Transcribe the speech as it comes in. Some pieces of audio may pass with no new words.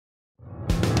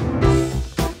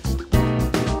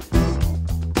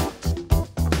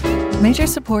Major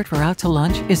support for Out to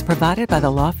Lunch is provided by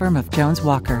the law firm of Jones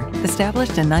Walker,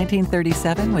 established in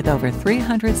 1937 with over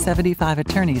 375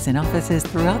 attorneys in offices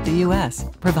throughout the U.S.,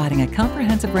 providing a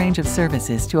comprehensive range of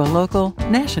services to a local,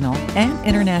 national, and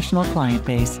international client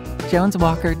base.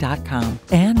 JonesWalker.com.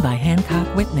 And by Hancock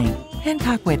Whitney.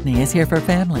 Hancock Whitney is here for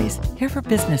families, here for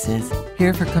businesses,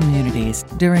 here for communities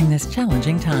during this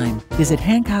challenging time. Visit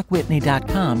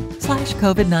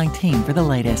HancockWhitney.com/COVID-19 for the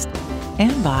latest.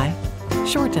 And by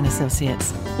Shorten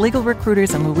Associates, legal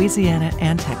recruiters in Louisiana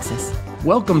and Texas.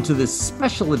 Welcome to this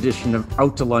special edition of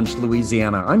Out to Lunch,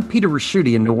 Louisiana. I'm Peter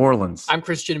Raschuti in New Orleans. I'm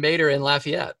Christian Mader in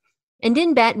Lafayette. And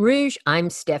in Baton Rouge, I'm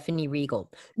Stephanie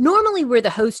Riegel. Normally, we're the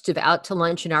hosts of Out to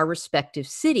Lunch in our respective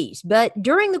cities, but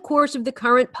during the course of the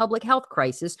current public health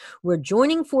crisis, we're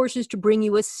joining forces to bring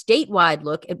you a statewide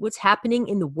look at what's happening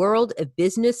in the world of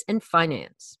business and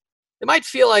finance. It might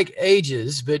feel like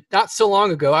ages, but not so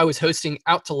long ago, I was hosting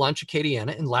Out to Lunch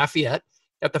Acadiana in Lafayette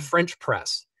at the French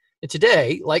Press. And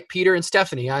today, like Peter and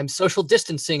Stephanie, I'm social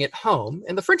distancing at home,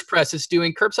 and the French Press is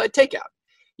doing curbside takeout.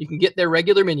 You can get their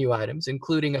regular menu items,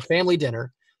 including a family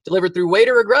dinner, delivered through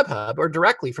Waiter or Grubhub or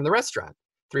directly from the restaurant.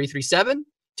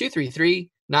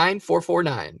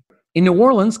 337-233-9449. In New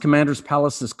Orleans, Commander's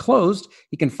Palace is closed.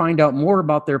 You can find out more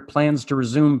about their plans to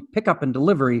resume pickup and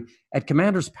delivery at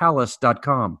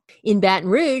commanderspalace.com. In Baton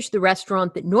Rouge, the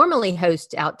restaurant that normally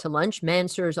hosts Out to Lunch,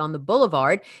 Mansur's on the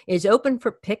Boulevard, is open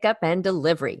for pickup and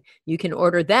delivery. You can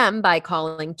order them by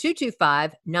calling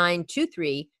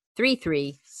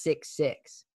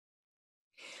 225-923-3366.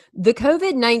 The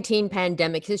COVID-19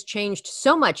 pandemic has changed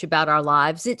so much about our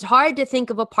lives, it's hard to think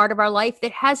of a part of our life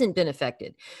that hasn't been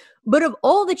affected. But of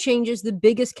all the changes, the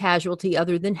biggest casualty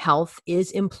other than health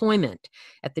is employment.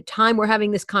 At the time we're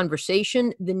having this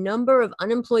conversation, the number of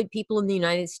unemployed people in the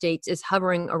United States is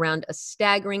hovering around a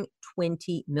staggering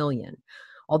 20 million.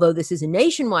 Although this is a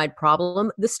nationwide problem,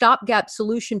 the stopgap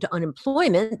solution to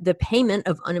unemployment, the payment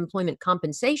of unemployment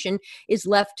compensation, is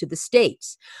left to the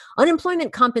states.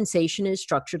 Unemployment compensation is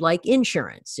structured like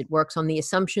insurance. It works on the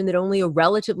assumption that only a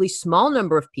relatively small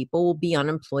number of people will be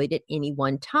unemployed at any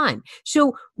one time.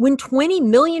 So when 20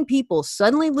 million people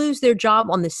suddenly lose their job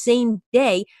on the same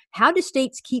day, how do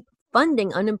states keep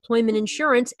funding unemployment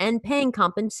insurance and paying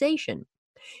compensation?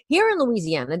 Here in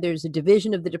Louisiana, there's a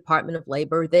division of the Department of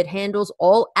Labor that handles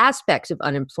all aspects of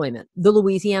unemployment, the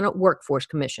Louisiana Workforce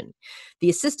Commission. The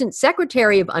Assistant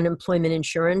Secretary of Unemployment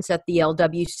Insurance at the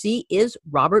LWC is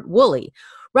Robert Woolley.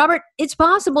 Robert, it's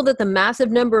possible that the massive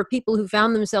number of people who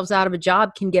found themselves out of a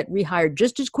job can get rehired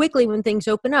just as quickly when things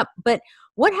open up. But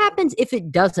what happens if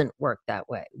it doesn't work that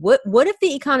way? What if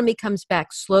the economy comes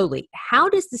back slowly? How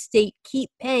does the state keep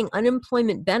paying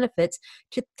unemployment benefits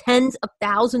to tens of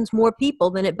thousands more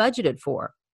people than it budgeted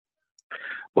for?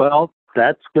 Well,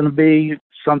 that's going to be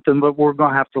something that we're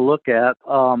going to have to look at.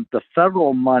 The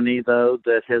federal money, though,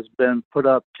 that has been put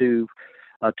up to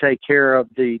take care of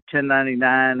the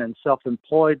 1099 and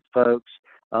self-employed folks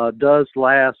does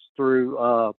last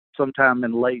through sometime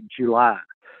in late July.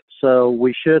 So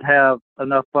we should have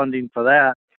enough funding for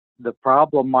that. The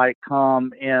problem might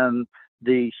come in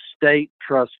the state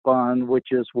trust fund,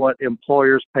 which is what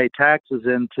employers pay taxes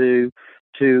into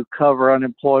to cover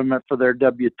unemployment for their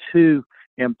W-2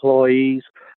 employees.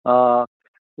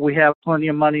 We have plenty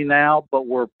of money now, but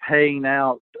we're paying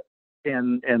out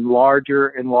in larger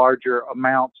and larger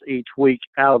amounts each week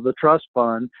out of the trust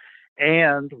fund.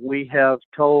 And we have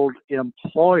told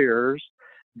employers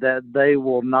that they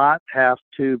will not have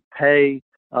to pay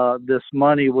this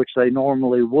money, which they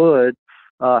normally would,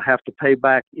 have to pay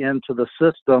back into the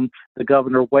system. The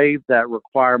governor waived that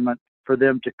requirement for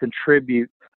them to contribute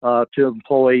to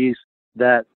employees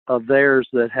that of theirs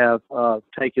that have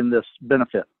taken this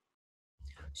benefit.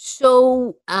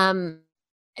 So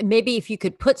maybe if you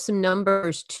could put some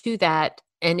numbers to that,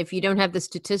 and if you don't have the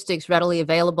statistics readily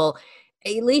available,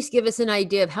 at least give us an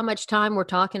idea of how much time we're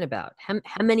talking about.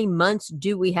 How many months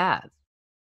do we have?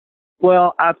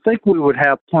 Well, I think we would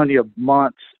have plenty of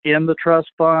months in the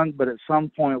trust fund, but at some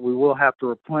point we will have to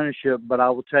replenish it. But I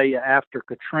will tell you, after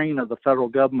Katrina, the federal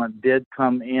government did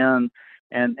come in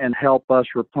and help us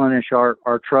replenish our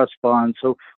trust fund.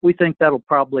 So we think that'll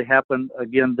probably happen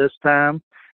again this time.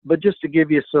 But just to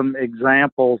give you some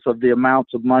examples of the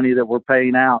amounts of money that we're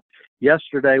paying out,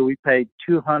 yesterday we paid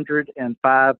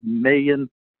 $205 million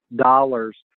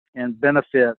in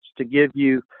benefits. To give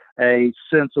you a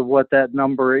sense of what that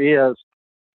number is,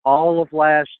 all of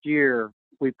last year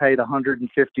we paid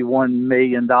 $151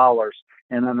 million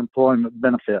in unemployment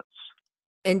benefits.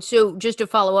 And so just to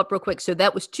follow up real quick, so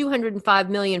that was $205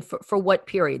 million for what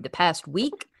period? The past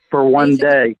week? For one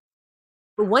day.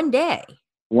 For one day?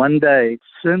 1 day.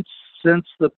 Since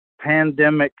the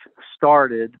pandemic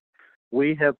started,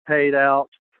 we have paid out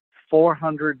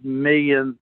 $400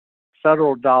 million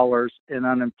federal dollars in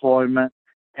unemployment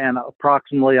and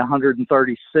approximately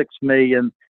 $136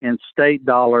 million in state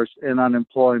dollars in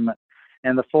unemployment.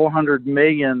 And the $400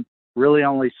 million really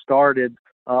only started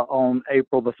on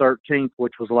April the 13th,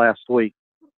 which was last week.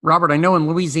 Robert, I know in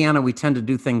Louisiana we tend to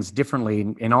do things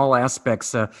differently in all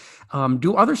aspects.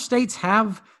 Do other states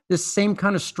have this same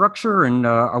kind of structure, and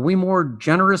are we more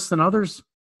generous than others?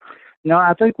 No,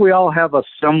 I think we all have a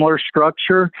similar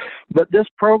structure, but this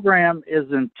program is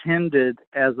intended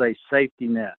as a safety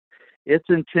net. It's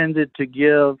intended to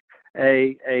give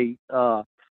a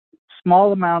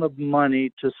small amount of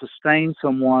money to sustain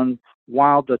someone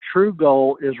while the true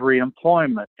goal is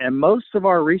reemployment. And most of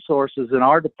our resources in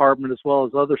our department, as well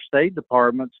as other state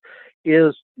departments,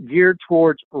 is geared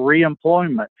towards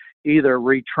reemployment, either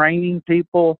retraining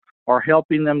people or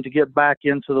helping them to get back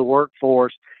into the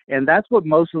workforce. And that's what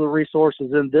most of the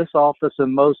resources in this office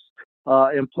and most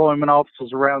employment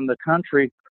offices around the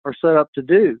country are set up to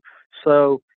do.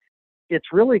 So it's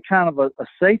really kind of a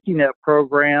safety net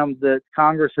program that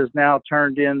Congress has now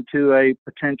turned into a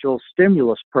potential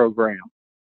stimulus program.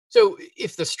 So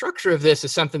if the structure of this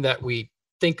is something that we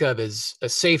think of as a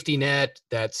safety net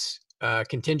that's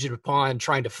contingent upon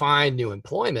trying to find new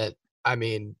employment, I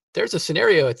mean, there's a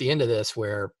scenario at the end of this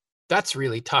where that's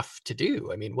really tough to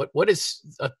do. I mean, what does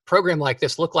a program like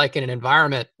this look like in an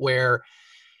environment where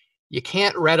you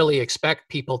can't readily expect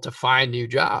people to find new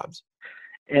jobs?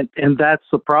 And that's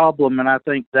the problem, and I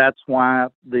think that's why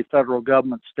the federal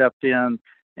government stepped in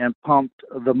and pumped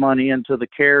the money into the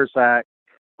CARES Act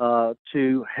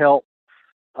to help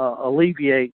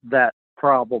alleviate that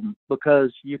problem,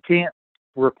 because you can't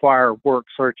require work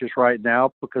searches right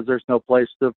now because there's no place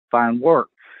to find work.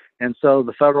 And so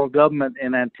the federal government,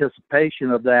 in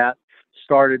anticipation of that,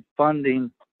 started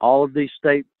funding all of these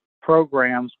state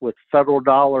programs with federal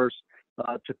dollars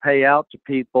to pay out to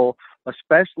people,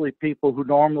 especially people who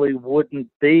normally wouldn't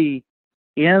be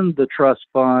in the trust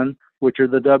fund, which are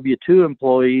the W-2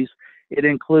 employees. It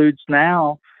includes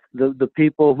now the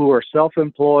people who are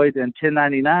self-employed and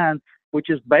 1099, which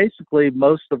is basically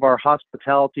most of our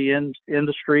hospitality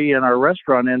industry and our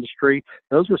restaurant industry.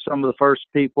 Those were some of the first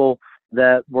people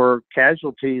that were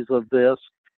casualties of this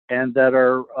and that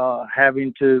are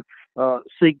having to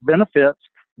seek benefits,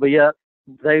 but yet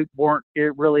they weren't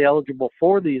really eligible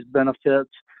for these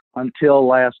benefits until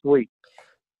last week.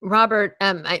 Robert,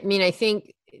 I mean, I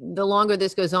think the longer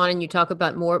this goes on and you talk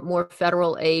about more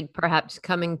federal aid perhaps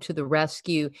coming to the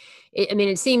rescue,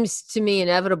 it seems to me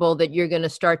inevitable that you're going to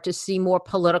start to see more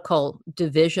political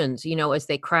divisions, as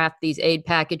they craft these aid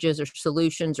packages or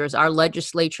solutions, or as our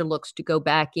legislature looks to go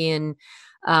back in.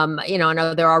 I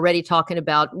know they're already talking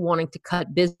about wanting to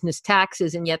cut business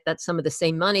taxes, and yet that's some of the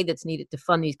same money that's needed to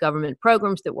fund these government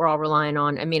programs that we're all relying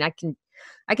on. I mean, I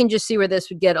can just see where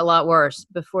this would get a lot worse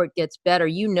before it gets better.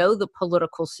 The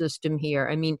political system here.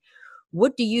 I mean,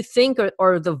 what do you think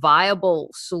are the viable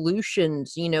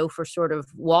solutions, for sort of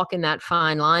walking that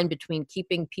fine line between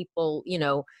keeping people,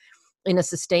 in a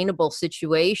sustainable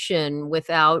situation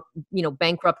without,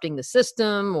 bankrupting the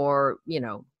system or,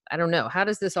 I don't know. How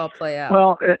does this all play out?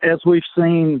 Well, as we've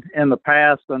seen in the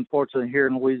past, unfortunately, here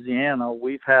in Louisiana,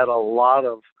 we've had a lot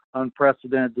of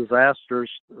unprecedented disasters,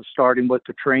 starting with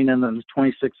Katrina and then the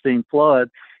 2016 flood.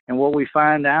 And what we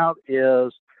find out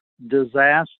is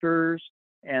disasters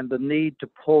and the need to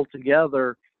pull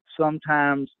together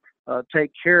sometimes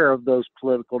take care of those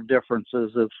political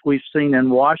differences. As we've seen in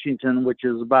Washington, which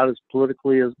is about as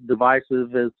politically as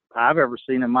divisive as I've ever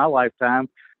seen in my lifetime,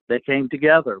 they came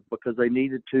together because they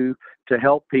needed to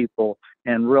help people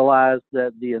and realized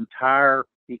that the entire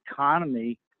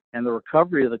economy and the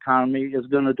recovery of the economy is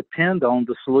going to depend on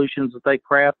the solutions that they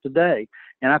craft today.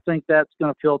 And I think that's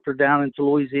going to filter down into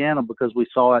Louisiana, because we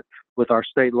saw it with our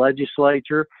state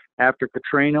legislature after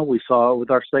Katrina. We saw it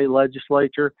with our state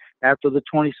legislature after the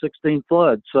 2016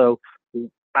 flood. So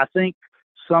I think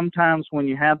sometimes when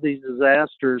you have these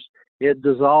disasters, it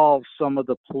dissolves some of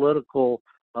the political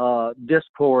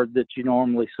discord that you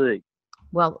normally see.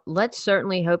 Well, let's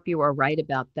certainly hope you are right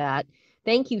about that.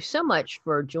 Thank you so much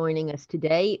for joining us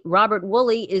today. Robert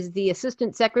Woolley is the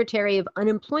Assistant Secretary of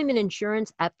Unemployment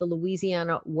Insurance at the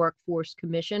Louisiana Workforce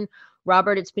Commission.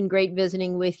 Robert, it's been great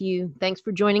visiting with you. Thanks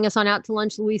for joining us on Out to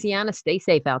Lunch Louisiana. Stay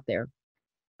safe out there.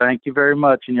 Thank you very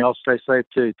much, and y'all stay safe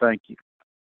too. Thank you.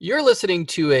 You're listening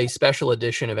to a special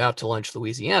edition of Out to Lunch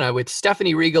Louisiana with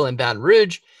Stephanie Riegel in Baton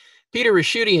Rouge, Peter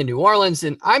Raschuti in New Orleans,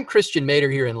 and I'm Christian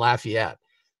Mader here in Lafayette.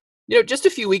 Just a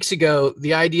few weeks ago,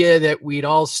 the idea that we'd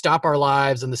all stop our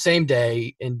lives on the same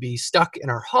day and be stuck in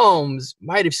our homes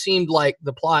might have seemed like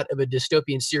the plot of a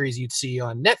dystopian series you'd see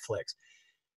on Netflix.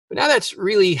 But now that's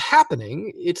really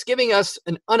happening. It's giving us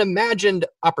an unimagined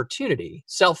opportunity,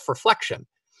 self-reflection.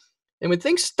 And when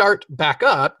things start back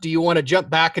up, do you want to jump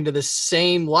back into the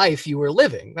same life you were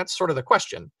living? That's sort of the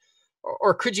question.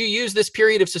 Or could you use this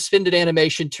period of suspended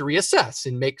animation to reassess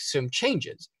and make some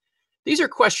changes? These are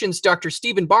questions Dr.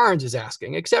 Stephen Barnes is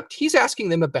asking, except he's asking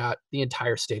them about the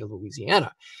entire state of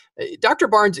Louisiana. Dr.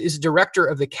 Barnes is director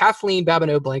of the Kathleen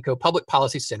Babineau Blanco Public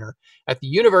Policy Center at the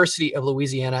University of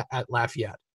Louisiana at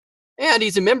Lafayette. And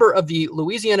he's a member of the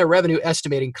Louisiana Revenue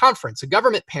Estimating Conference, a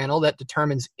government panel that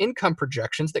determines income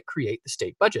projections that create the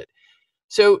state budget.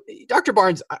 So, Dr.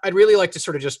 Barnes, I'd really like to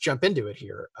sort of just jump into it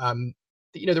here.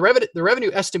 The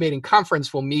Revenue Estimating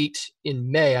Conference will meet in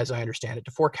May, as I understand it,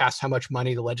 to forecast how much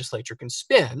money the legislature can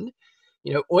spend.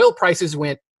 Oil prices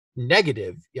went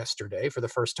negative yesterday for the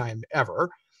first time ever.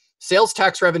 Sales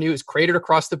tax revenue is cratered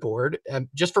across the board.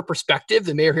 Just for perspective,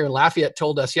 the mayor here in Lafayette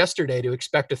told us yesterday to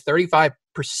expect a 35%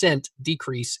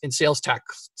 decrease in sales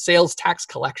tax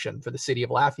collection for the city of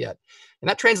Lafayette. And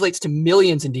that translates to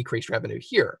millions in decreased revenue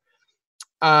here.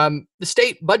 The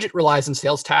state budget relies on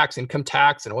sales tax, income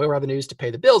tax, and oil revenues to pay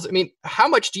the bills. I mean, how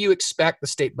much do you expect the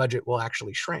state budget will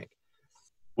actually shrink?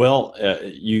 Well,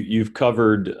 you've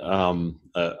covered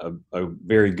a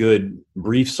very good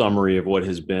brief summary of what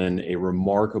has been a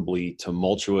remarkably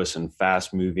tumultuous and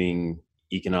fast-moving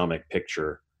economic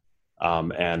picture.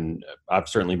 And I've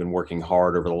certainly been working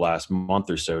hard over the last month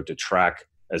or so to track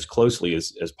as closely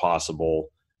as possible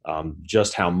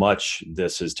just how much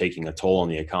this is taking a toll on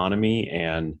the economy,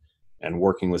 and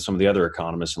working with some of the other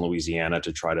economists in Louisiana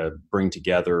to try to bring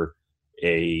together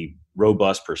a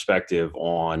robust perspective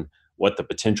on what the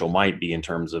potential might be in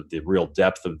terms of the real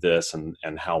depth of this and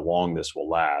how long this will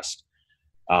last.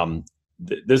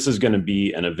 This is going to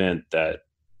be an event that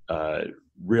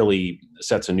really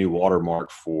sets a new watermark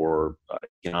for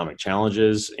economic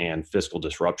challenges and fiscal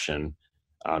disruption.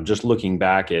 Just looking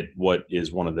back at what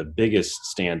is one of the biggest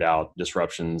standout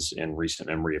disruptions in recent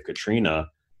memory of Katrina,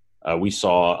 we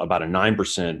saw about a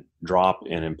 9% drop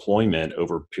in employment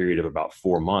over a period of about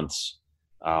 4 months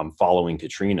following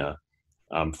Katrina.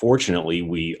 Fortunately,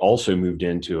 we also moved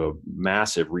into a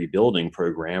massive rebuilding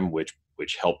program, which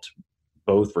helped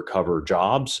both recover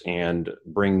jobs and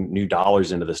bring new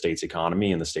dollars into the state's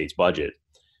economy and the state's budget.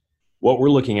 What we're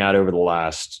looking at over the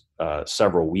last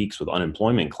several weeks with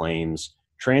unemployment claims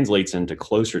translates into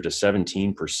closer to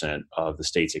 17% of the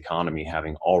state's economy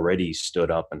having already stood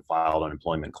up and filed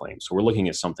unemployment claims. So we're looking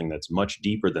at something that's much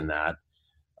deeper than that.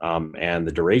 And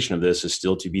the duration of this is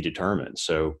still to be determined.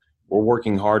 So we're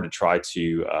working hard to try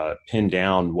to pin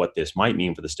down what this might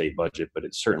mean for the state budget, but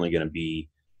it's certainly going to be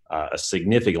a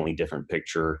significantly different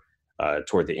picture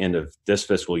toward the end of this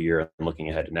fiscal year and looking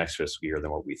ahead to next fiscal year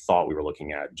than what we thought we were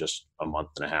looking at just a month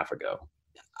and a half ago.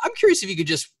 I'm curious if you could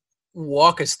just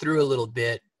walk us through a little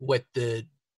bit what the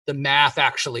math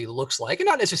actually looks like, and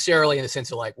not necessarily in the sense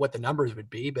of like what the numbers would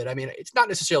be, but I mean, it's not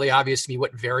necessarily obvious to me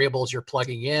what variables you're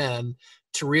plugging in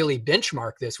to really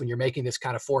benchmark this when you're making this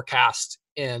kind of forecast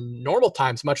in normal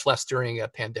times, much less during a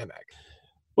pandemic.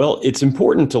 Well, it's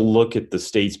important to look at the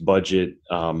state's budget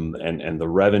and the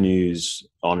revenues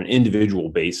on an individual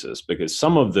basis, because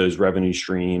some of those revenue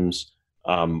streams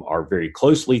are very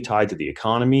closely tied to the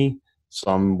economy.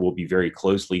 Some will be very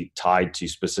closely tied to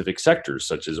specific sectors,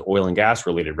 such as oil and gas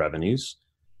related revenues,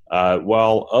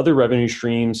 while other revenue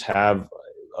streams have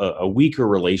a weaker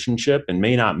relationship and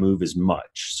may not move as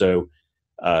much. So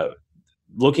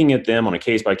looking at them on a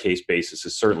case-by-case basis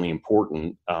is certainly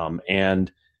important.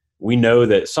 And we know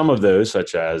that some of those,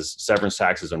 such as severance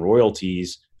taxes and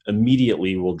royalties,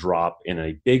 immediately will drop in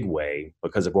a big way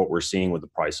because of what we're seeing with the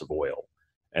price of oil.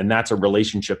 And that's a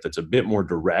relationship that's a bit more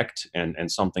direct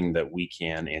and something that we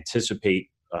can anticipate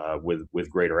with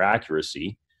greater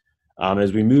accuracy.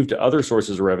 As we move to other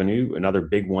sources of revenue, another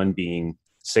big one being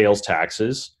sales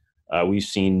taxes, we've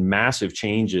seen massive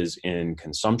changes in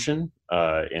consumption,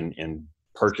 in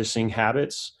purchasing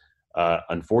habits.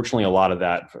 Unfortunately, a lot of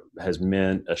that has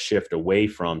meant a shift away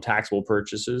from taxable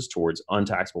purchases towards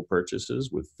untaxable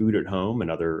purchases with food at home and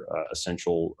other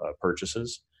essential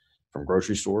purchases from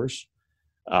grocery stores.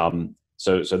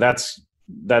 So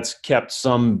that's kept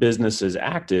some businesses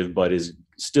active, but is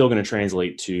still going to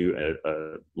translate to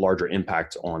a larger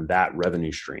impact on that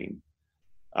revenue stream.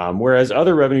 Whereas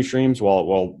other revenue streams,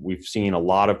 while we've seen a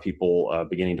lot of people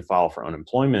beginning to file for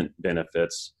unemployment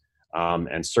benefits,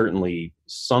 and certainly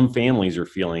some families are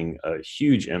feeling a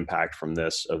huge impact from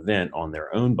this event on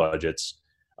their own budgets,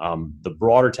 The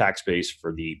broader tax base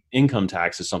for the income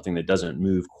tax is something that doesn't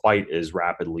move quite as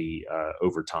rapidly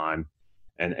over time.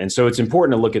 And so it's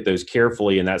important to look at those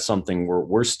carefully, and that's something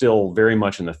we're still very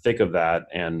much in the thick of that.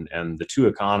 And the two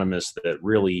economists that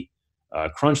really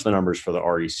crunch the numbers for the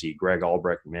REC, Greg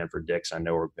Albrecht and Manfred Dix, I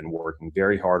know have been working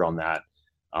very hard on that,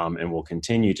 and will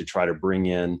continue to try to bring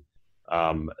in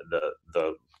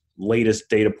the latest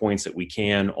data points that we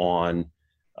can on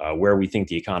where we think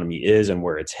the economy is and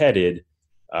where it's headed,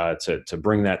 to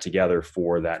bring that together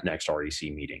for that next REC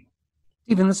meeting.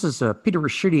 Stephen, this is Peter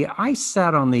Ricchiuti. I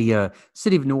sat on the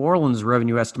City of New Orleans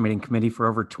Revenue Estimating Committee for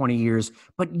over 20 years,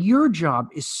 but your job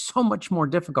is so much more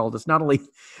difficult. It's not only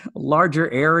a larger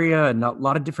area and a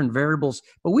lot of different variables,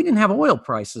 but we didn't have oil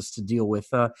prices to deal with.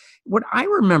 What I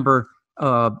remember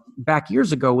back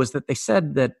years ago was that they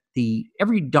said that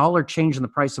every dollar change in the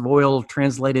price of oil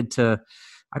translated to,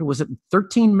 was it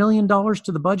 $13 million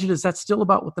to the budget? Is that still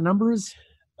about what the number is?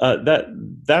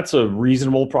 That's a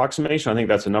reasonable approximation. I think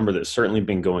that's a number that's certainly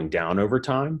been going down over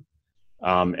time.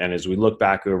 And as we look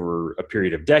back over a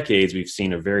period of decades, we've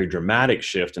seen a very dramatic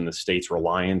shift in the state's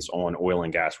reliance on oil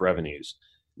and gas revenues.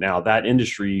 Now, that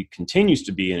industry continues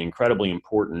to be an incredibly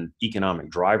important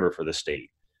economic driver for the state.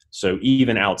 So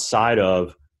even outside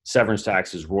of severance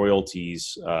taxes,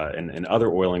 royalties, and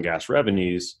other oil and gas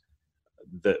revenues,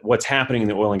 what's happening in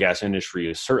the oil and gas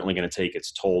industry is certainly going to take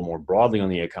its toll more broadly on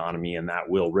the economy, and that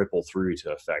will ripple through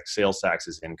to affect sales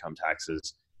taxes, income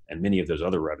taxes, and many of those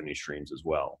other revenue streams as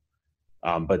well.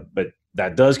 But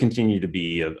that does continue to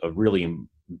be a really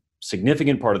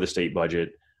significant part of the state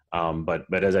budget.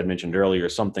 But as I mentioned earlier,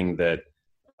 something that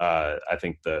I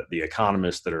think the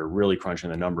economists that are really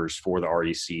crunching the numbers for the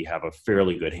REC have a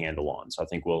fairly good handle on. So I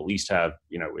think we'll at least have,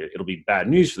 it'll be bad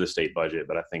news for the state budget,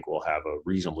 but I think we'll have a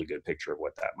reasonably good picture of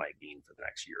what that might mean for the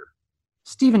next year.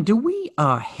 Stephen, do we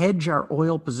hedge our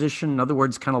oil position? In other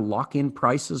words, kind of lock in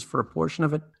prices for a portion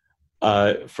of it?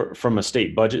 From a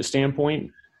state budget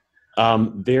standpoint,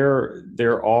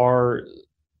 there are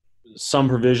some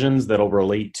provisions that'll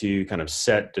relate to kind of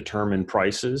set determined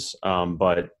prices,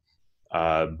 but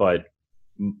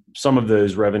some of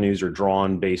those revenues are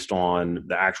drawn based on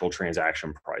the actual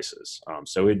transaction prices.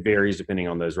 So it varies depending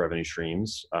on those revenue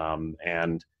streams.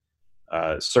 And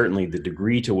certainly the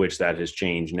degree to which that has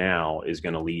changed now is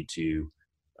going to lead to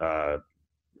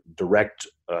direct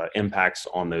impacts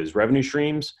on those revenue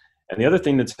streams. And the other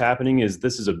thing that's happening is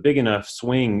this is a big enough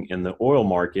swing in the oil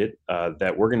market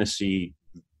that we're going to see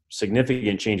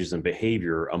significant changes in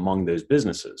behavior among those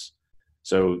businesses.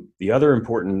 So the other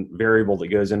important variable that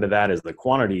goes into that is the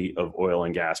quantity of oil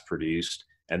and gas produced.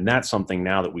 And that's something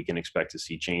now that we can expect to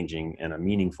see changing in a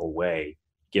meaningful way,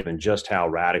 given just how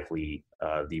radically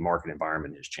the market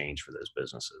environment has changed for those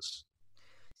businesses.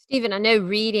 Stephen, I know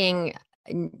reading,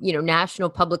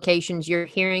 national publications, you're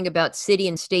hearing about city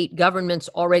and state governments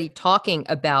already talking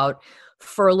about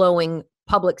furloughing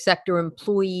public sector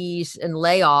employees and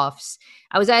layoffs.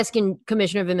 I was asking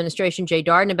Commissioner of Administration Jay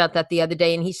Darden about that the other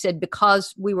day, and he said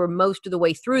because we were most of the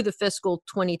way through the fiscal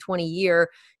 2020 year,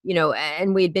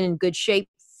 and we had been in good shape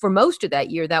for most of that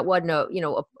year, that wasn't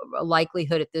a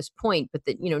likelihood at this point, but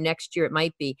that, next year it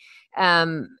might be.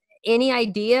 Any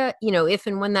idea, if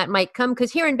and when that might come?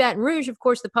 Because here in Baton Rouge, of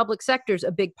course, the public sector is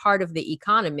a big part of the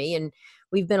economy, and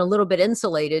we've been a little bit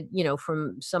insulated,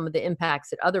 from some of the impacts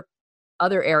that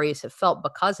other areas have felt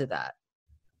because of that.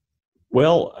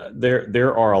 Well,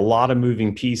 there are a lot of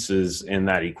moving pieces in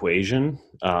that equation.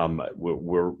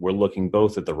 We're looking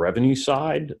both at the revenue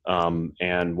side,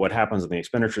 and what happens on the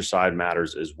expenditure side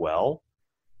matters as well.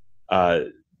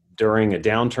 During a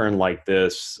downturn like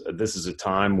this is a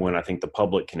time when I think the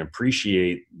public can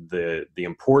appreciate the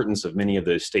importance of many of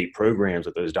those state programs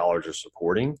that those dollars are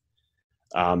supporting.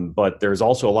 But there's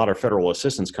also a lot of federal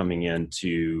assistance coming in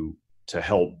to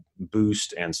help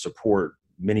boost and support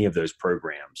many of those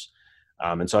programs.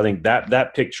 And so I think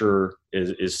that picture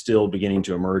is still beginning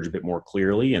to emerge a bit more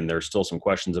clearly, and there's still some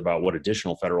questions about what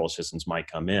additional federal assistance might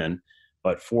come in.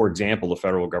 But for example, the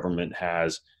federal government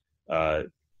has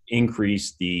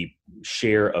increased the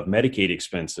share of Medicaid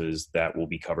expenses that will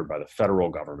be covered by the federal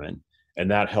government,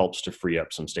 and that helps to free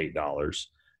up some state dollars.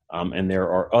 And there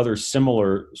are other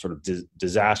similar sort of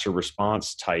disaster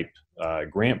response type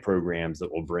grant programs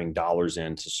that will bring dollars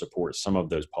in to support some of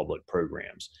those public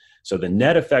programs. So the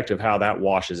net effect of how that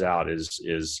washes out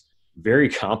is very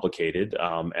complicated,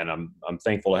 and I'm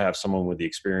thankful to have someone with the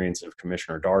experience of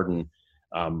Commissioner Darden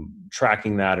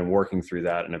tracking that and working through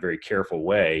that in a very careful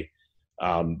way.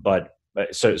 But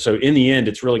so in the end,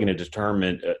 it's really going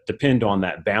to depend on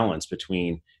that balance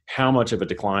between how much of a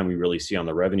decline we really see on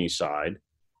the revenue side,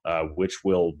 which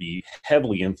will be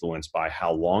heavily influenced by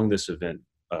how long this event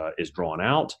is drawn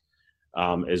out,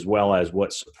 as well as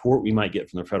what support we might get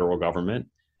from the federal government,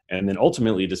 and then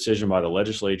ultimately a decision by the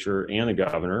legislature and the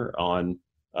governor on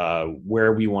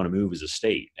where we want to move as a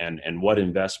state, and what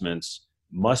investments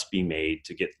must be made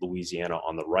to get Louisiana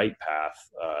on the right path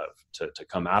to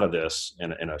come out of this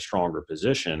in a stronger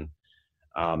position.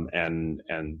 And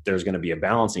there's going to be a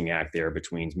balancing act there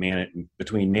between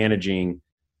managing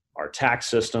our tax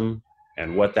system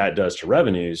and what that does to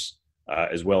revenues,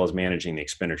 as well as managing the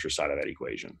expenditure side of that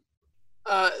equation.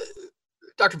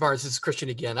 Dr. Barnes, this is Christian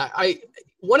again. I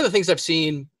one of the things I've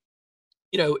seen,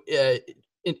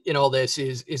 in all this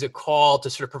is a call to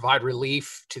sort of provide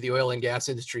relief to the oil and gas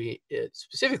industry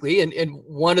specifically. And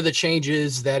one of the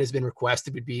changes that has been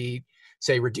requested would be,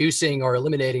 say, reducing or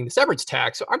eliminating the severance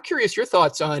tax. So I'm curious your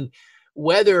thoughts on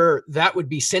whether that would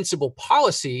be sensible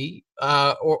policy,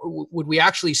 or would we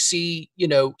actually see,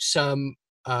 some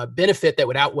benefit that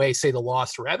would outweigh, say, the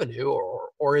lost revenue,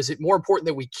 or is it more important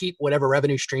that we keep whatever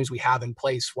revenue streams we have in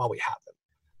place while we have them?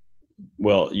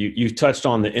 Well, you've touched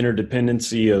on the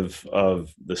interdependency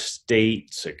of the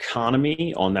state's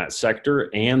economy on that sector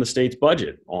and the state's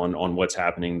budget on what's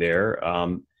happening there.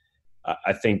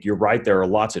 I think you're right. There are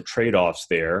lots of trade-offs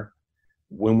there.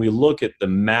 When we look at the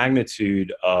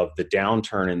magnitude of the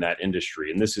downturn in that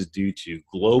industry, and this is due to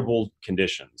global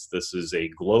conditions, this is a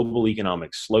global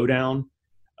economic slowdown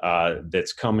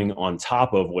that's coming on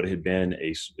top of what had been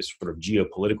a sort of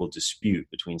geopolitical dispute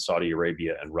between Saudi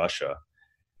Arabia and Russia.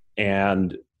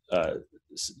 And,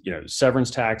 severance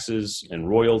taxes and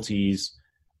royalties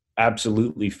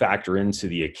absolutely factor into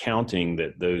the accounting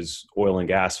that those oil and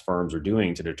gas firms are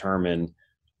doing to determine,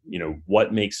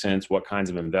 what makes sense, what kinds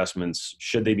of investments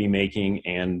should they be making,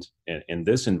 and in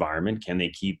this environment, can they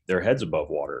keep their heads above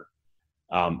water?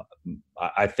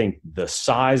 I think the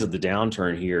size of the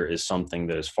downturn here is something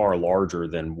that is far larger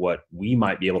than what we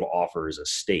might be able to offer as a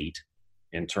state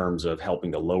in terms of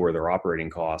helping to lower their operating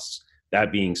costs.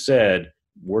 That being said,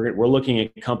 we're looking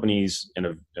at companies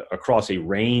across a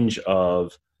range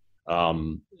of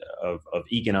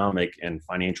economic and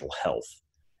financial health.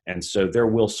 And so there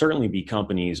will certainly be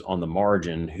companies on the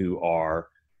margin who are,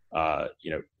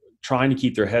 trying to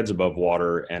keep their heads above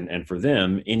water. And for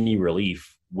them, any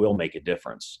relief will make a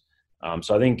difference.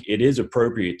 So I think it is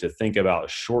appropriate to think about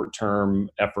short-term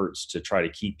efforts to try to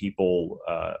keep people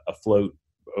afloat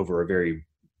over a very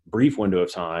brief window of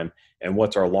time, and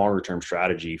what's our longer-term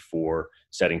strategy for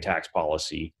setting tax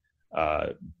policy.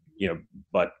 But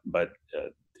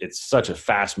it's such a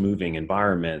fast-moving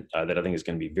environment that I think it's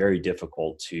going to be very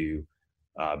difficult to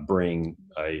bring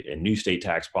a new state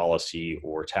tax policy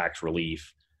or tax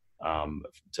relief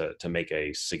to make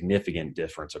a significant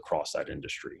difference across that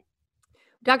industry.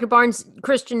 Dr. Barnes,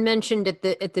 Christian mentioned at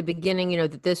the beginning,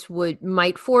 that this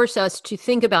might force us to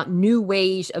think about new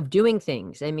ways of doing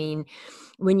things. I mean,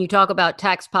 when you talk about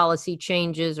tax policy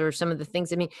changes or some of the things,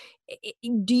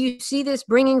 do you see this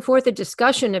bringing forth a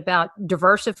discussion about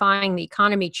diversifying the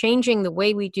economy, changing the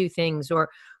way we do things,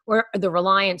 or the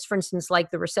reliance, for instance,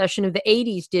 like the recession of the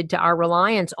 80s did to our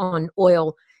reliance on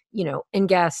oil, and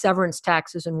gas severance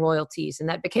taxes and royalties, and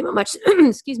that became a much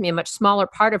smaller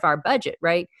part of our budget,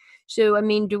 right? So,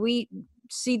 do we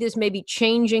see this maybe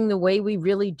changing the way we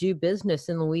really do business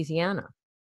in Louisiana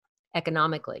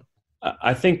economically?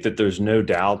 I think that there's no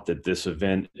doubt that this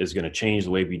event is going to change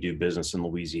the way we do business in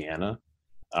Louisiana.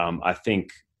 I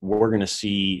think we're going to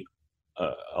see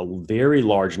a very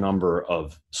large number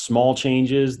of small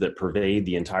changes that pervade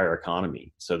the entire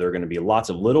economy. So there are going to be lots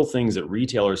of little things that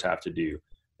retailers have to do,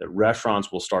 that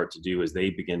restaurants will start to do as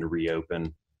they begin to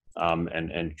reopen,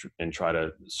 and try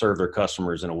to serve their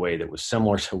customers in a way that was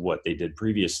similar to what they did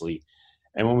previously.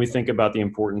 And when we think about the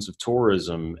importance of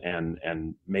tourism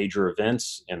and major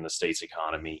events in the state's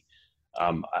economy,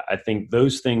 I think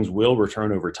those things will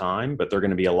return over time, but there are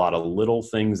going to be a lot of little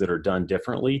things that are done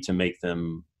differently to make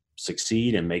them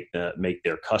succeed and make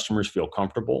their customers feel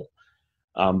comfortable.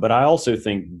 But I also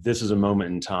think this is a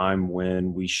moment in time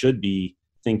when we should be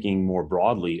thinking more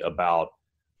broadly about,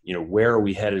 where are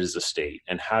we headed as a state,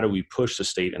 and how do we push the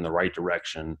state in the right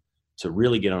direction to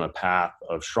really get on a path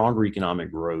of stronger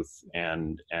economic growth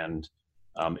and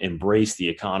embrace the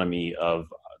economy of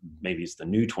maybe it's the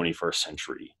new 21st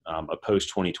century, a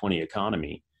post-2020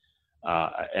 economy.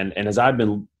 And as I've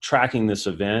been tracking this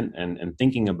event and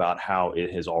thinking about how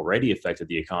it has already affected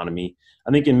the economy,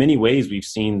 I think in many ways we've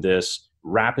seen this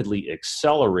rapidly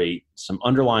accelerate some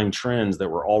underlying trends that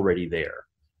were already there.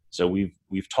 So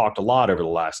we've talked a lot over the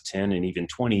last 10 and even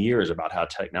 20 years about how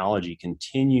technology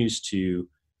continues to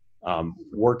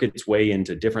work its way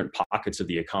into different pockets of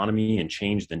the economy and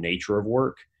change the nature of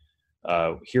work.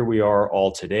 Here we are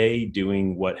all today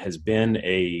doing what has been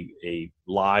a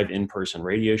live in-person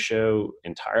radio show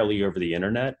entirely over the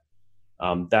internet.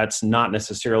 That's not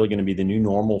necessarily going to be the new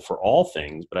normal for all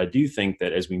things, but I do think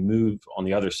that as we move on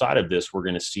the other side of this, we're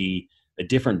going to see a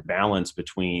different balance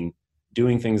between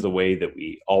doing things the way that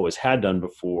we always had done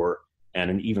before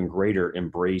and an even greater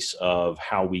embrace of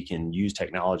how we can use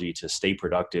technology to stay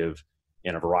productive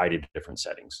in a variety of different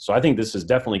settings. So I think this is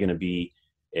definitely going to be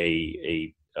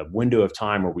a window of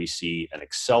time where we see an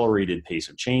accelerated pace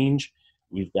of change.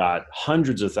 We've got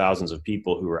hundreds of thousands of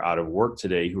people who are out of work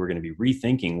today who are going to be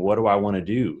rethinking, what do I want to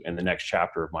do in the next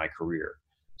chapter of my career?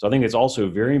 So I think it's also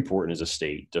very important as a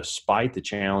state, despite the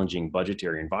challenging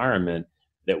budgetary environment,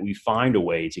 that we find a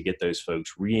way to get those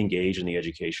folks re-engaged in the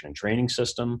education and training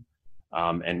system,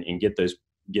 and get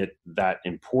that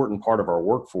important part of our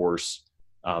workforce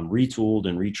retooled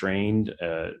and retrained,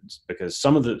 because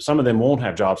some of them won't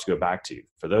have jobs to go back to.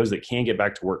 For those that can get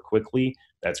back to work quickly,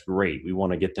 that's great. We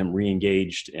want to get them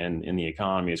re-engaged in the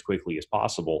economy as quickly as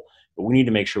possible. But we need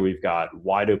to make sure we've got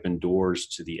wide open doors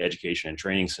to the education and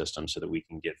training system so that we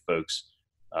can get folks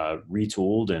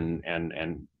retooled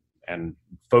and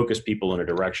focus people in a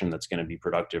direction that's going to be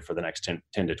productive for the next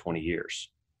 10 to 20 years.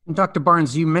 Dr.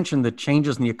 Barnes, you mentioned the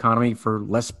changes in the economy for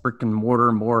less brick and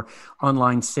mortar, more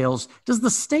online sales. Does the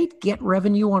state get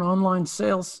revenue on online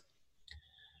sales?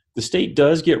 The state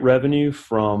does get revenue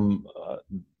from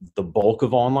the bulk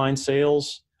of online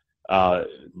sales.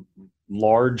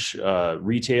 Large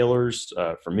retailers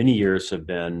for many years have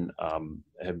been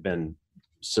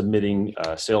submitting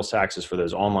sales taxes for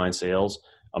those online sales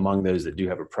among those that do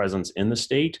have a presence in the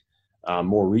state.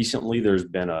 More recently, there's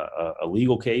been a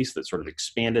legal case that sort of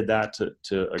expanded that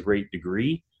to a great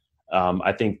degree.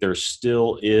 I think there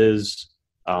still is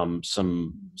some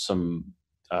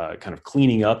kind of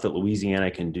cleaning up that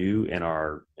Louisiana can do in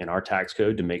our tax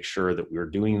code to make sure that we're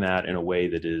doing that in a way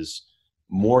that is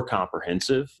more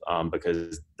comprehensive,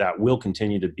 because that will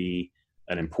continue to be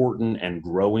an important and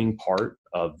growing part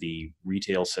of the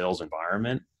retail sales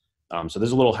environment. So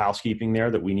there's a little housekeeping there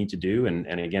that we need to do, and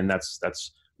again, that's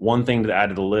one thing to add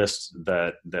to the list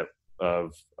that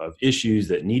of issues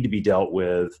that need to be dealt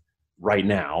with right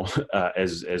now,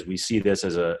 as we see this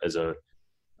as a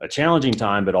challenging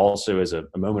time, but also as a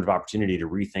moment of opportunity to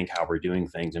rethink how we're doing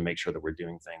things and make sure that we're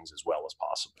doing things as well as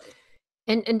possible.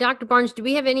 And Dr. Barnes, do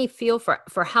we have any feel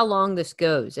for how long this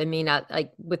goes? I mean,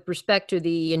 like with respect to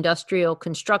the industrial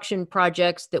construction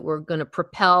projects that were going to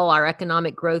propel our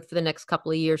economic growth for the next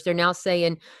couple of years, they're now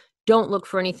saying don't look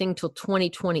for anything till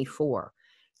 2024.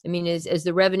 I mean, as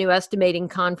the revenue estimating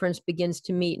conference begins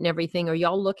to meet and everything, are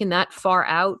y'all looking that far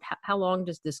out? How long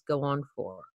does this go on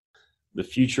for? The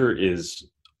future is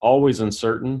always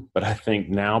uncertain, but I think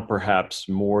now perhaps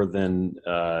more than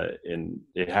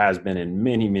it has been in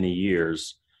many, many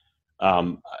years.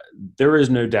 There is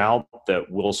no doubt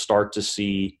that we'll start to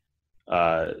see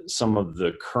some of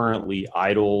the currently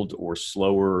idled or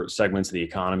slower segments of the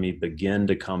economy begin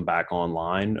to come back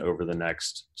online over the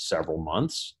next several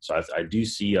months. So I do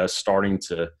see us starting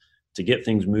to get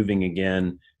things moving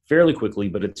again fairly quickly,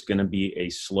 but it's going to be a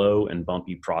slow and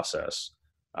bumpy process.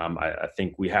 I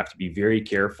think we have to be very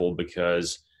careful,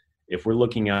 because if we're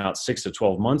looking out 6 to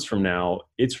 12 months from now,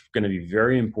 it's going to be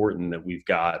very important that we've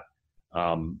got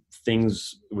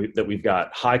we've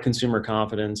got high consumer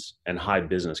confidence and high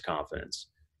business confidence,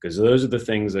 because those are the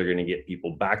things that are going to get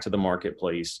people back to the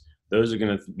marketplace. Those are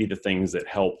going to be the things that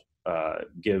help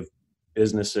give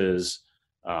businesses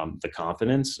the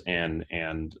confidence and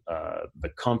the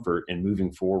comfort in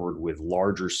moving forward with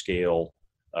larger scale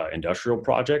industrial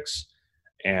projects.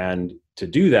 And to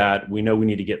do that, we know we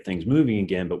need to get things moving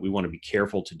again, but we want to be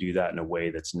careful to do that in a way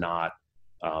that's not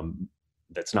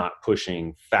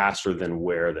pushing faster than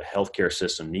where the healthcare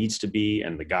system needs to be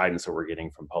and the guidance that we're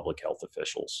getting from public health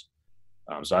officials.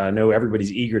 So I know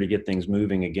everybody's eager to get things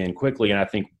moving again quickly, and I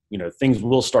think things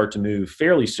will start to move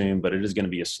fairly soon, but it is going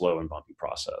to be a slow and bumpy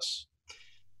process.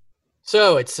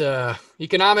 So it's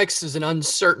economics is an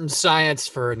uncertain science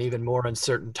for an even more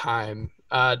uncertain time.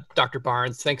 Dr.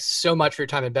 Barnes, thanks so much for your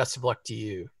time and best of luck to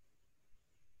you.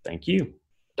 Thank you.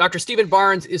 Dr. Stephen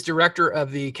Barnes is director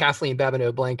of the Kathleen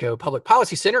Babineau Blanco Public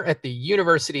Policy Center at the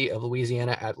University of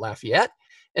Louisiana at Lafayette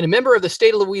and a member of the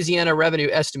State of Louisiana Revenue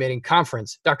Estimating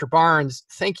Conference. Dr. Barnes,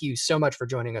 thank you so much for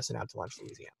joining us in Out to Lunch,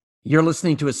 Louisiana. You're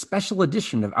listening to a special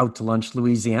edition of Out to Lunch,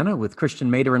 Louisiana with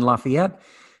Christian Mader in Lafayette,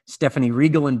 Stephanie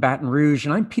Regal in Baton Rouge,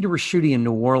 and I'm Peter Raschuti in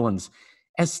New Orleans.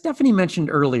 As Stephanie mentioned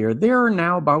earlier, there are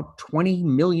now about 20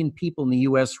 million people in the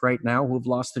U.S. right now who have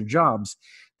lost their jobs.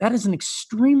 That is an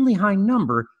extremely high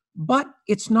number, but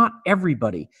it's not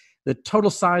everybody. The total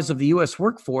size of the U.S.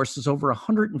 workforce is over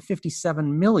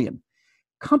 157 million.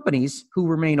 Companies who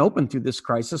remain open through this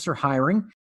crisis are hiring.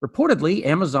 Reportedly,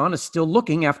 Amazon is still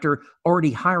looking after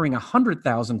already hiring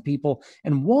 100,000 people,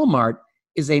 and Walmart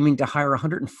is aiming to hire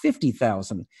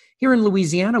 150,000. Here in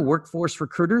Louisiana, workforce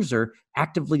recruiters are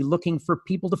actively looking for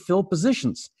people to fill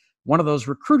positions. One of those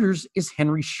recruiters is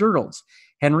Henry Schertz.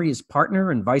 Henry is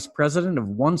partner and vice president of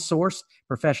OneSource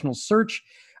Professional Search.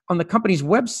 On the company's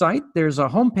website, there's a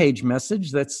homepage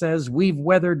message that says, "We've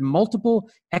weathered multiple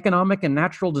economic and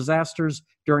natural disasters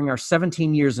during our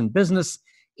 17 years in business,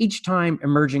 each time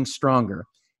emerging stronger,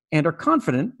 and are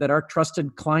confident that our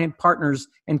trusted client partners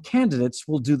and candidates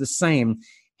will do the same."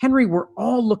 Henry, we're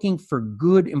all looking for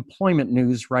good employment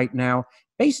news right now.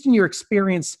 Based on your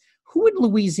experience, who in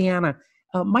Louisiana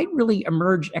might really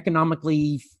emerge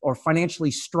economically or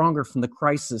financially stronger from the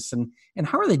crisis, and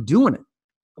how are they doing it?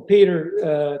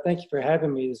 Peter, thank you for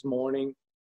having me this morning.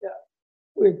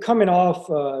 We're coming off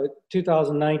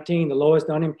 2019, the lowest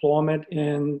unemployment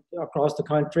across the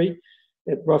country,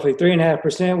 at roughly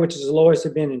 3.5%, which is the lowest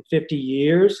it's been in 50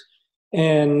 years.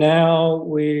 And now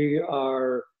we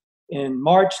are in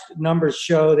March. Numbers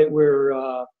show that we're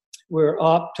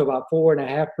up to about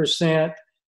 4.5%.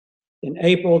 In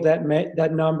April,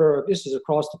 that number, this is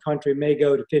across the country, may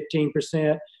go to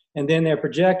 15%. And then their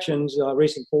projections,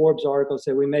 recent Forbes article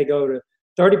said we may go to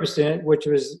 30%, which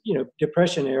was,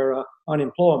 Depression era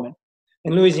unemployment.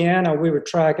 In Louisiana, we were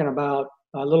tracking about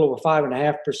a little over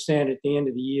 5.5% at the end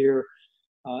of the year.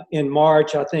 In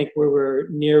March, I think we were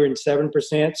nearing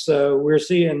 7%. So we're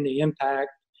seeing the impact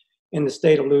in the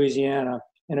state of Louisiana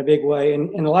in a big way,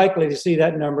 and likely to see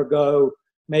that number go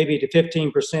maybe to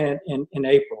 15% in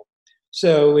April.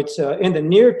 So it's in the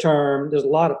near term, there's a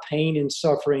lot of pain and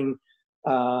suffering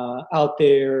out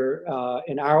there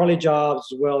in hourly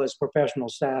jobs as well as professional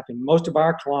staffing. Most of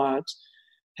our clients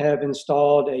have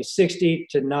installed a 60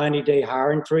 to 90 day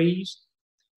hiring freeze.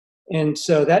 And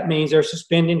so that means they're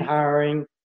suspending hiring.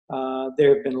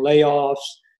 There have been layoffs.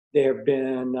 There have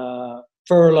been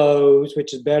furloughs,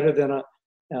 which is better than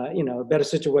a better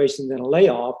situation than a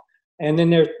layoff. And then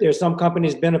there's some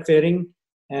companies benefiting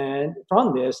and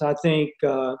from this. I think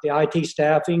the IT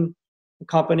staffing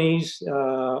companies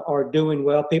are doing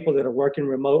well. People that are working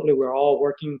remotely, we're all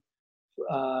working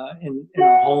in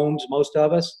our homes, most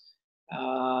of us.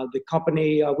 The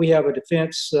company, we have a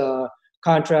defense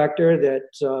contractor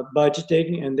that's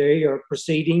budgeting, and they are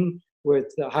proceeding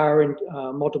with hiring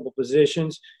multiple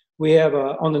positions. We have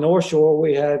on the North Shore,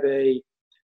 we have a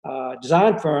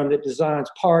design firm that designs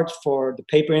parts for the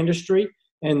paper industry,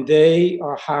 and they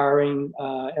are hiring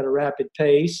at a rapid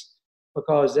pace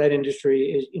because that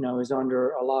industry is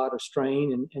under a lot of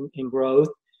strain and growth.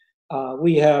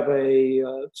 We have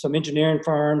some engineering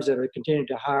firms that are continuing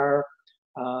to hire.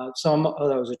 Some of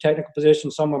those are technical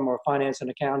positions, some of them are finance and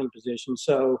accounting positions.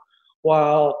 So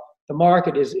while the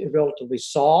market is relatively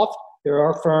soft, there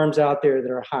are firms out there that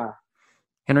are hiring.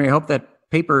 Henry, I hope that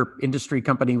paper industry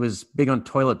company was big on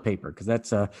toilet paper, because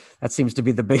that seems to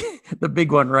be the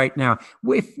big one right now.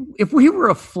 If we were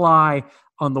a fly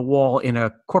on the wall in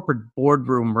a corporate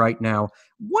boardroom right now,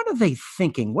 what are they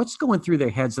thinking? What's going through their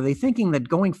heads? Are they thinking that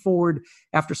going forward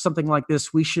after something like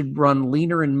this, we should run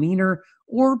leaner and meaner,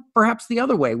 or perhaps the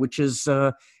other way, which is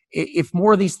if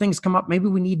more of these things come up, maybe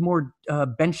we need more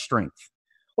bench strength?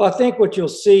 Well, I think what you'll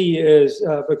see is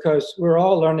because we're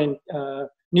all learning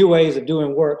new ways of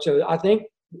doing work. So I think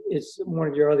it's one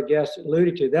of your other guests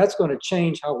alluded to, that's going to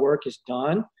change how work is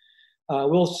done.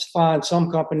 We'll find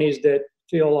some companies that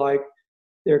feel like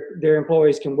their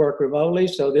employees can work remotely,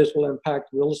 so this will impact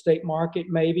the real estate market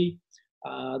maybe.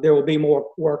 There will be more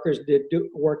workers that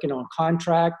working on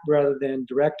contract rather than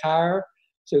direct hire.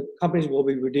 So companies will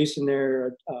be reducing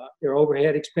their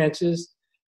overhead expenses.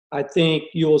 I think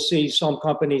you'll see some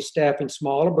companies staffing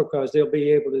smaller because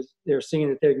they're seeing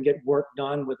that they can get work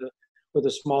done with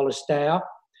a smaller staff.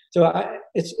 So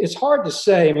it's hard to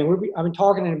say. I mean, I've been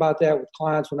talking about that with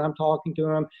clients when I'm talking to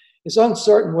them. It's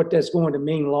uncertain what that's going to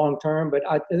mean long term, but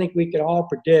I think we can all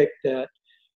predict that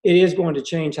it is going to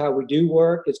change how we do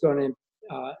work. It's going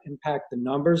to impact the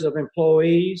numbers of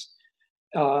employees,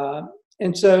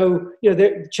 and so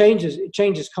change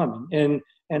is coming.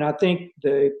 And I think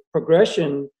the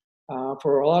progression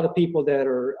for a lot of people that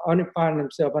are finding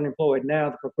themselves unemployed now,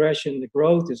 the progression, the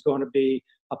growth is going to be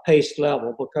a paced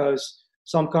level, because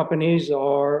some companies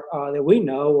that we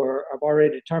know have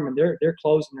already determined they're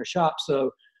closing their shops.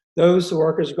 So those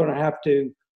workers are going to have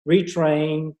to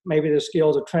retrain. Maybe the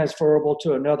skills are transferable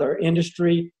to another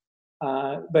industry,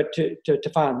 but to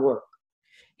find work.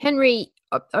 Henry,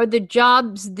 are the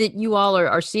jobs that you all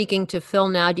are seeking to fill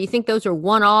now, do you think those are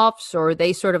one-offs, or are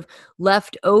they sort of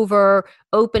leftover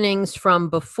openings from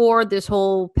before this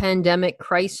whole pandemic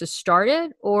crisis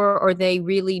started, or are they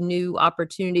really new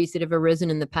opportunities that have arisen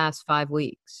in the past 5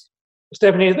 weeks?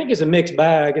 Stephanie, I think it's a mixed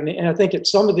bag, and I think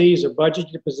some of these are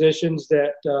budgeted positions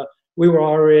that we were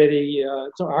already,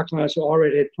 so our clients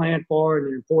already had planned for, and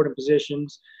they're important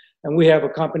positions. And we have a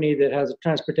company that has a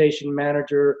transportation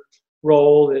manager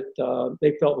role that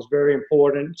they felt was very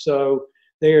important. So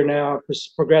they are now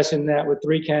progressing that with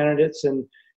 3 candidates. And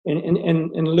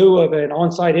in lieu of an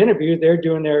on-site interview, they're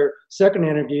doing their second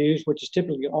interviews, which is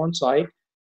typically on-site,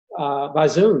 by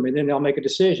Zoom, and then they'll make a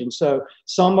decision. So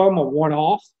some of them are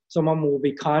one-off. Some of them will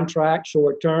be contract,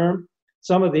 short-term.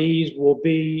 Some of these will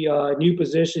be new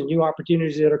positions, new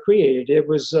opportunities that are created. It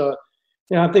was,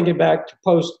 I'm thinking back to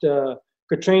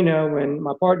post-Katrina when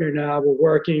my partner and I were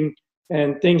working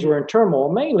and things were in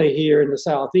turmoil, mainly here in the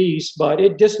Southeast, but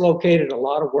it dislocated a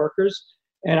lot of workers.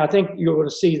 And I think you're going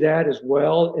to see that as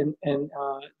well in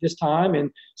this time.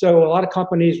 And so a lot of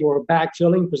companies were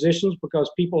backfilling positions because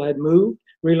people had moved,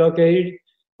 relocated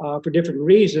for different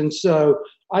reasons. So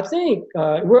I think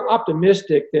we're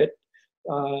optimistic that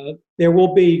there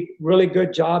will be really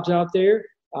good jobs out there.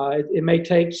 It may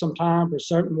take some time for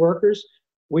certain workers.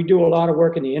 We do a lot of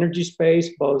work in the energy space,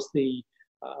 both the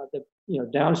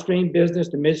downstream business,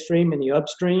 the midstream, and the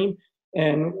upstream.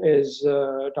 And as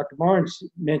Dr. Barnes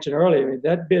mentioned earlier,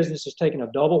 that business has taken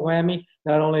a double whammy,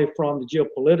 not only from the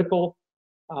geopolitical,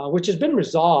 which has been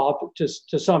resolved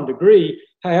to some degree.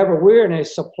 However, we're in a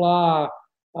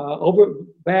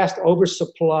vast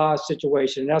oversupply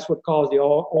situation. And that's what caused the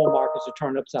oil markets to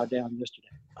turn upside down yesterday.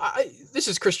 This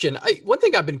is Christian. One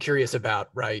thing I've been curious about,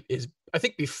 right, is I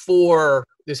think before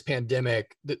this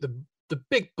pandemic, the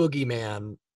big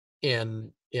boogeyman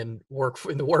in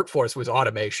the workforce was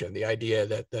automation. The idea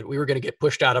that we were going to get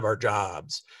pushed out of our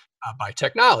jobs by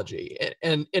technology,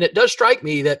 and it does strike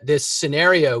me that this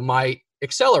scenario might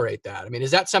accelerate that. I mean,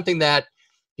 is that something that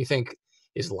you think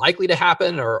is likely to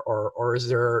happen, or is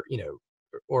there,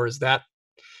 or is that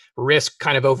risk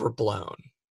kind of overblown?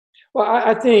 Well,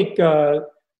 I think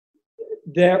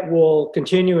that will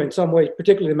continue in some ways,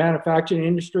 particularly the manufacturing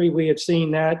industry. We have seen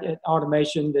that at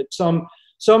automation, that some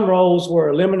roles were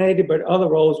eliminated, but other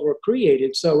roles were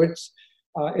created. So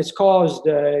it's caused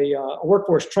a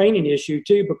workforce training issue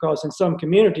too, because in some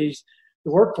communities,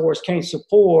 the workforce can't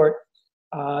support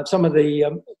some of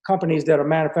the companies that are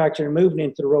manufacturing and moving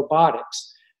into the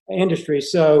robotics industry.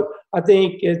 So I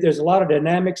think there's a lot of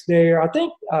dynamics there. I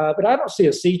think, but I don't see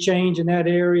a sea change in that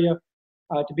area.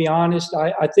 To be honest,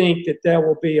 I think that there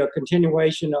will be a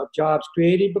continuation of jobs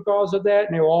created because of that,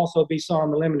 and there will also be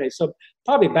some eliminated. So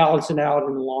probably balancing out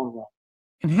in the long run.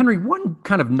 And Henry, one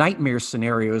kind of nightmare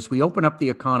scenario is we open up the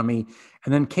economy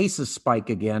and then cases spike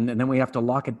again, and then we have to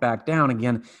lock it back down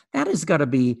again. That has got to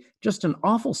be just an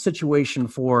awful situation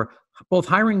for both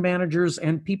hiring managers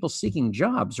and people seeking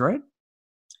jobs, right?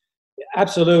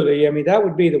 Absolutely. I mean, that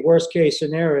would be the worst case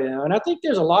scenario. And I think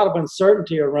there's a lot of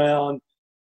uncertainty around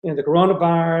the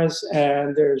coronavirus,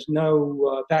 and there's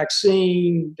no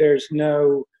vaccine, there's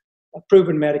no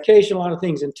proven medication, a lot of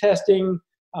things in testing,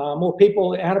 more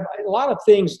people, a lot of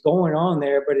things going on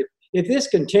there. But if this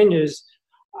continues,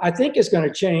 I think it's going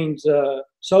to change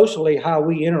socially how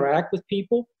we interact with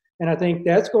people. And I think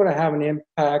that's going to have an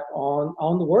impact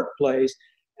on the workplace.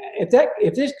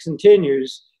 If this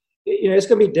continues, it's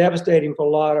going to be devastating for a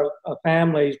lot of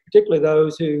families, particularly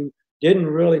those who didn't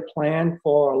really plan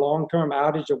for a long-term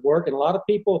outage of work. And a lot of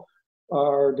people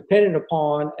are dependent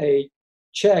upon a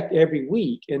check every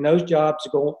week, and those jobs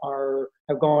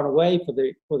have gone away for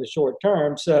the short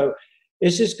term. So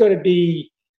it's just going to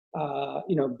be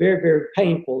very, very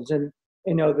painful. And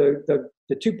the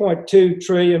 $2.2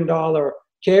 trillion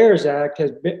CARES Act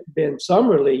has been some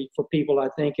relief for people, I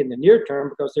think, in the near term,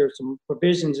 because there's some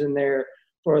provisions in there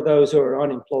for those who are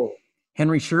unemployed.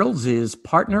 Henry Shirls is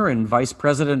partner and vice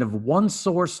president of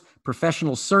OneSource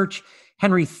Professional Search.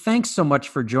 Henry, thanks so much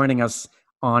for joining us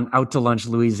on Out to Lunch,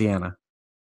 Louisiana.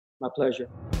 My pleasure.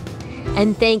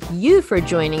 And thank you for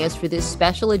joining us for this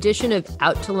special edition of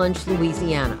Out to Lunch,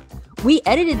 Louisiana. We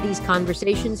edited these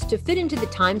conversations to fit into the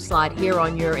time slot here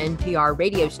on your NPR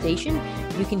radio station.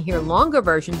 You can hear longer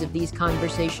versions of these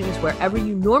conversations wherever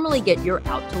you normally get your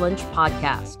Out to Lunch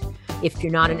podcast. If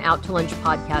you're not an Out to Lunch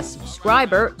podcast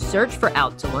subscriber, search for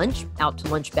Out to Lunch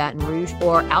Baton Rouge,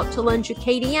 or Out to Lunch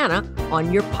Acadiana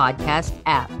on your podcast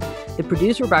app. The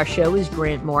producer of our show is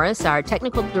Grant Morris. Our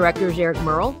technical director is Eric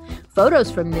Merle. Photos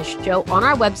from this show on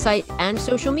our website and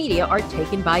social media are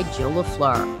taken by Jill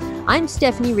LaFleur. I'm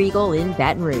Stephanie Riegel in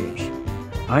Baton Rouge.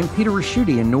 I'm Peter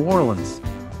Raschuti in New Orleans.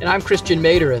 And I'm Christian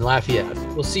Mader in Lafayette.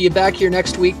 We'll see you back here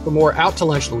next week for more Out to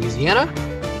Lunch Louisiana.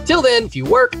 Till then, if you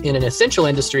work in an essential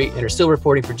industry and are still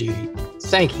reporting for duty,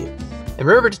 thank you. And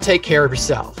remember to take care of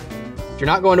yourself. If you're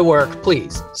not going to work,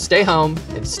 please stay home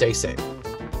and stay safe.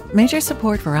 Major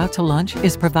support for Out to Lunch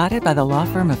is provided by the law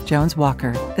firm of Jones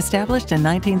Walker, established in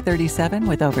 1937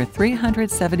 with over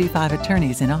 375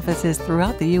 attorneys in offices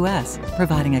throughout the U.S.,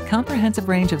 providing a comprehensive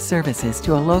range of services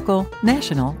to a local,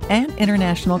 national, and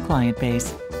international client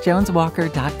base.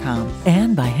 JonesWalker.com.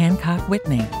 And by Hancock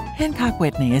Whitney. Hancock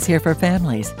Whitney is here for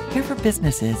families, here for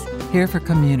businesses, here for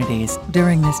communities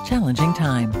during this challenging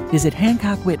time. Visit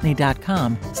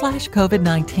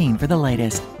HancockWhitney.com/COVID-19 for the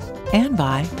latest. And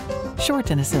by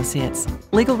Short & Associates,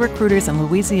 legal recruiters in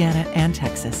Louisiana and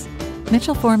Texas.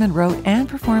 Mitchell Foreman wrote and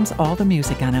performs all the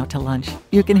music on Out to Lunch.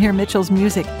 You can hear Mitchell's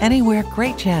music anywhere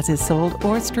great jazz is sold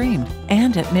or streamed,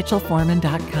 and at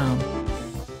mitchellforeman.com.